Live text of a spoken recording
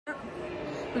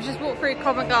We've just walked through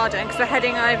Covent Garden because we're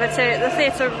heading over to the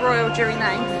Theatre Royal Drury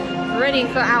Lane, ready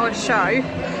for our show.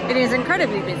 It is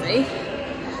incredibly busy,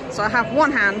 so I have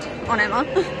one hand on Emma.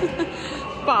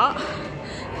 But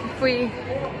if we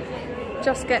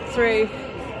just get through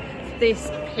these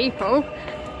people,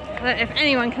 I don't know if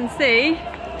anyone can see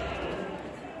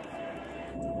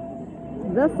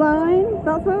the sign.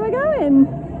 That's where we're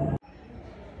going.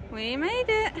 We made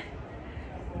it.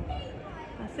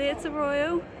 The Theatre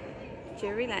Royal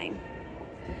Drury Lane.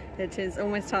 It is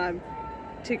almost time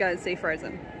to go and see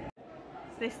Frozen.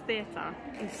 This theatre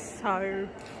is so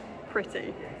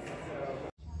pretty.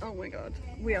 Oh my god,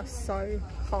 we are so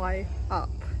high up.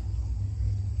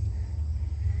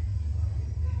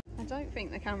 I don't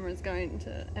think the camera is going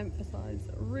to emphasise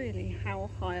really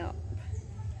how high up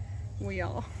we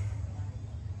are.